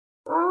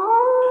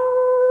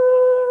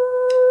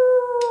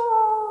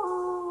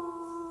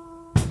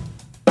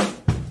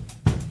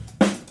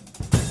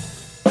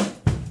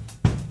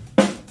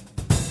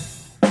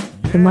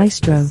The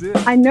Maestro.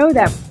 I know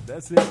that.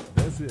 That's it.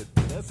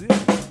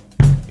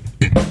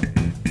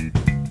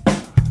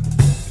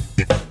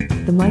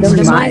 The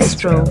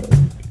Maestro.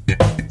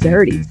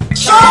 Dirty.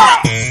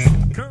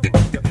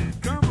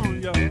 Come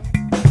on, y'all.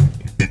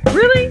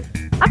 Really?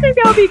 I think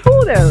that would be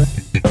cool though.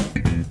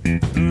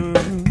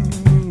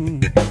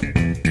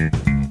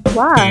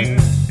 Why?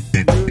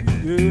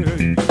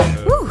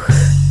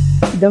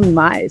 The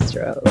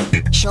Maestro.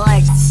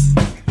 Schlecht.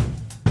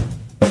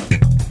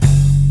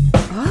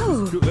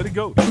 Oh. Let it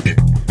go.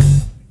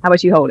 How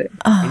about you hold it?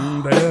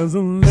 There's a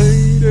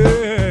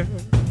lady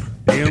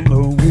in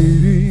the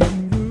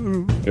waiting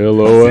room.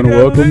 Hello and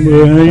welcome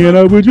to Hanging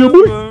Out with Your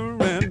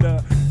Boy.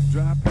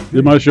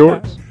 Did my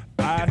shorts?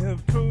 I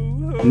have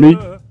told her Me?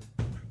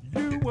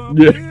 you were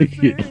Yeah.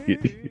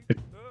 missing.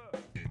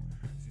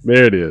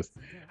 There it is.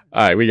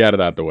 All right, we got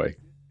it out the way.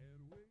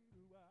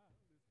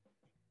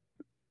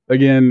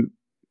 Again,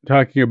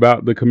 talking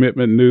about the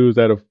commitment news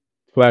that have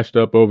flashed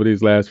up over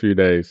these last few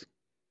days.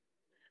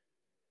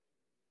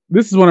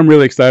 This is when I'm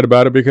really excited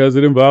about it because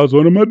it involves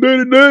one of my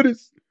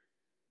daddies.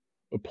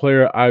 A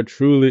player I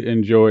truly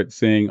enjoyed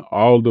seeing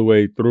all the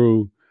way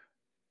through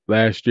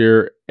last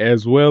year,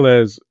 as well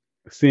as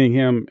seeing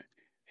him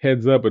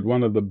heads up at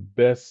one of the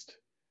best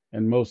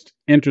and most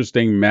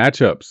interesting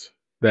matchups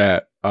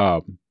that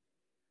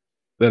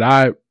that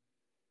I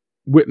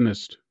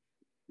witnessed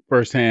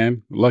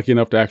firsthand. Lucky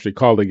enough to actually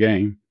call the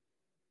game,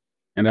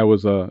 and that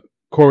was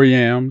Corey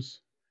Yams.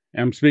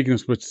 I'm speaking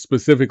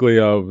specifically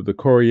of the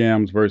Corey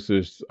Yams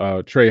versus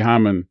Trey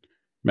Hyman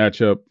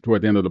matchup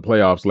toward the end of the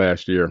playoffs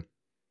last year.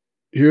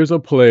 Here's a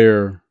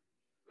player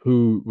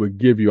who would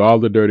give you all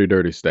the dirty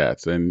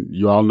stats, and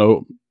you all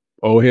know,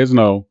 old heads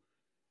know,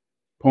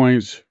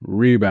 points,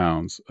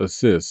 rebounds,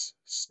 assists,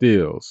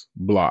 steals,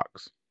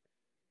 blocks.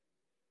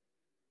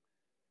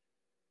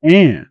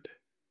 And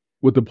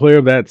with a player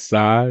of that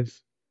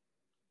size,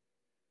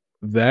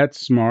 that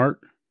smart,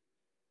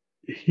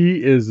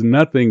 he is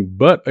nothing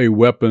but a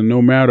weapon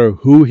no matter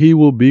who he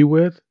will be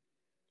with,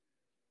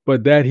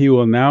 but that he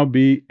will now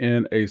be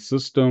in a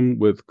system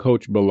with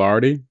Coach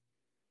Bellardi,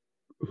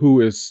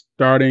 who is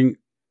starting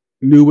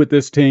new with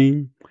this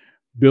team,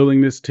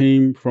 building this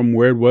team from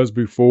where it was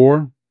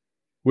before,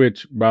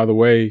 which, by the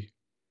way,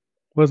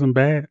 wasn't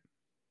bad.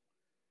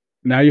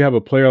 Now you have a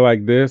player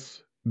like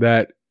this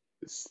that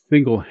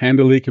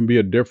single-handedly can be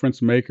a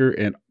difference maker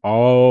in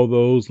all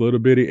those little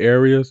bitty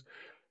areas.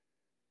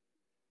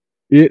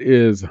 It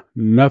is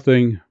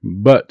nothing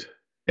but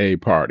a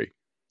party.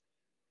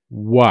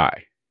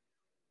 Why?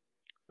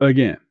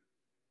 Again,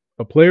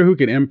 a player who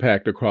can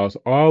impact across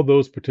all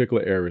those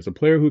particular areas, a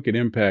player who can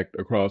impact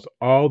across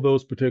all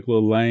those particular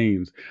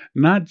lanes,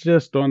 not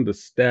just on the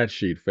stat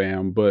sheet,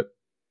 fam, but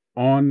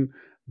on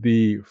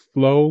the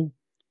flow,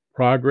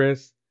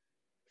 progress,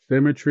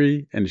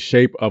 symmetry, and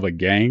shape of a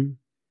game.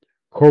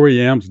 Corey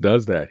Yams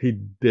does that. He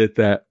did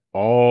that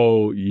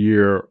all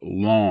year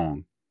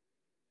long.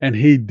 And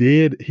he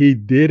did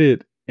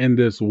it in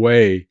this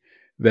way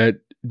that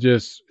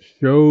just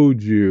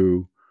showed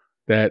you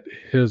that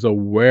his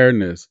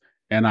awareness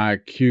and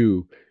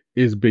IQ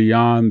is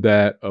beyond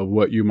that of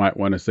what you might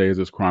want to say is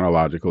his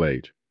chronological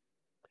age.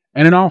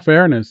 And in all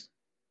fairness,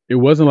 it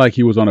wasn't like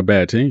he was on a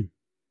bad team.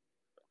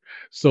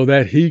 So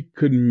that he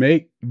could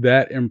make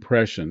that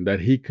impression, that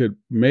he could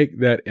make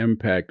that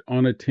impact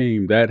on a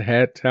team that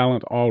had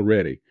talent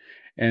already.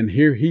 And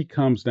here he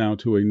comes down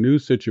to a new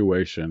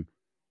situation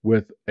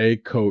with a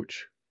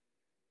coach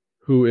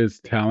who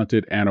is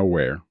talented and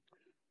aware,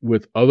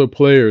 with other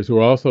players who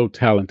are also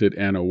talented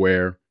and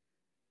aware.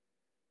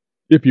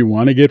 If you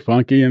want to get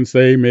funky and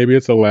say maybe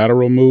it's a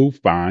lateral move,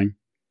 fine.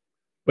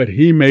 But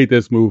he made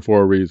this move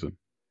for a reason.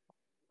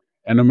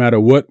 And no matter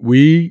what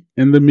we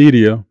in the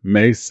media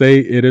may say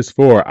it is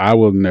for, I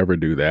will never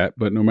do that.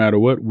 But no matter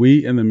what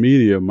we in the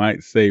media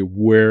might say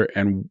where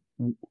and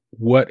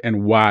what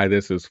and why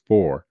this is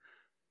for,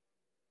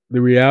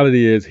 the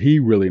reality is he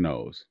really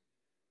knows.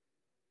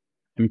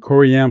 And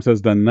Corey Yams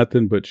has done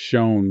nothing but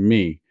shown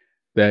me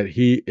that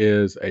he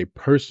is a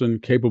person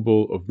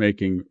capable of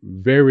making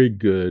very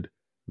good,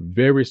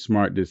 very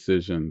smart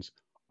decisions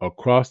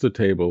across the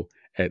table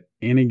at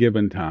any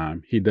given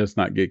time. He does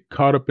not get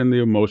caught up in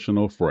the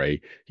emotional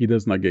fray. He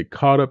does not get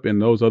caught up in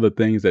those other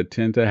things that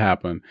tend to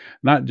happen,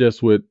 not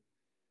just with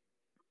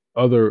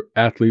other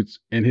athletes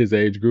in his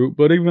age group,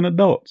 but even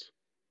adults.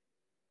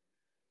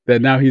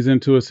 That now he's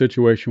into a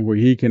situation where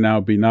he can now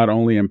be not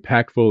only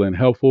impactful and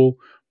helpful,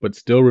 but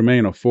still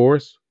remain a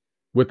force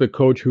with a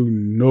coach who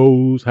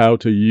knows how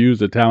to use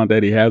the talent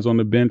that he has on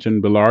the bench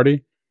in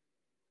Bellardi.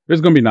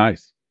 It's going to be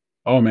nice.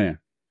 Oh, man.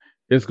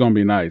 It's going to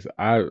be nice.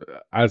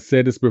 I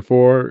said this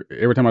before.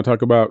 Every time I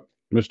talk about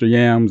Mr.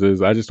 Yams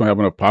is I just don't have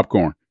enough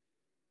popcorn.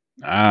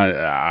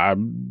 I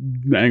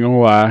ain't going to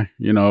lie.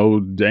 You know,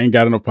 they ain't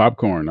got enough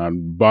popcorn. I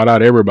bought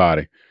out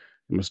everybody. I'm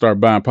going to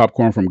start buying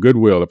popcorn from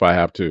Goodwill if I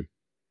have to.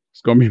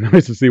 It's going to be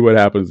nice to see what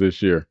happens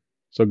this year.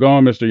 So go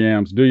on, Mr.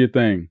 Yams. Do your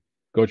thing.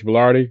 Coach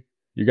Bellardi,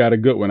 you got a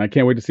good one. I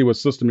can't wait to see what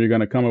system you're going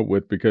to come up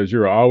with because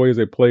you're always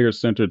a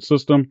player-centered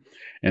system.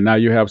 And now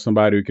you have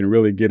somebody who can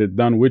really get it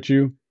done with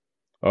you.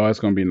 Oh, it's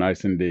gonna be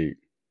nice indeed.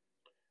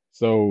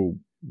 So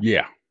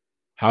yeah,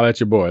 holla at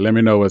your boy. Let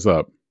me know what's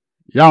up.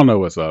 Y'all know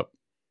what's up.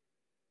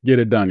 Get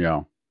it done,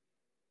 y'all.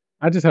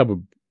 I just have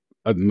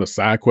a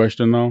side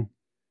question though.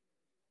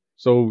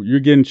 So you're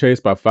getting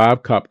chased by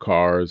 5 cop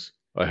cars,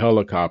 a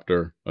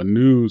helicopter, a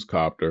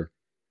newscopter,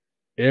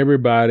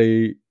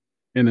 everybody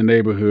in the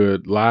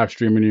neighborhood live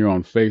streaming you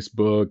on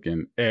Facebook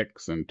and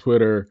X and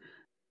Twitter,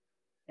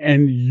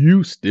 and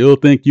you still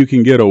think you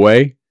can get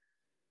away?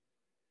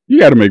 You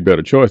got to make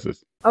better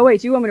choices. Oh,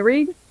 wait, you want me to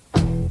read?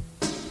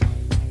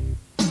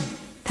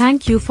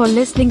 Thank you for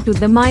listening to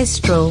the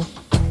Maestro.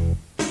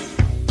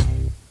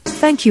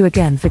 Thank you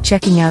again for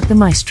checking out the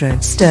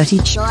Maestro's Dirty.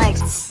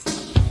 Selects.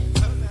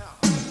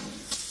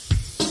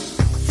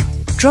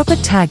 Drop a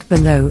tag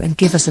below and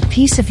give us a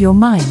piece of your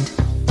mind.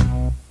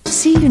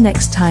 See you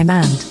next time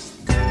and...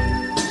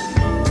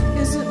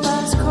 Is it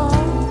last call?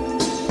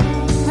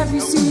 Have you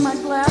seen my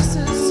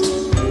glasses?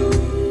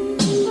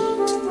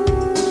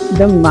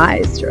 The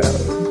Maestro.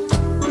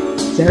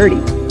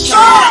 Dirty.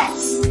 Selects.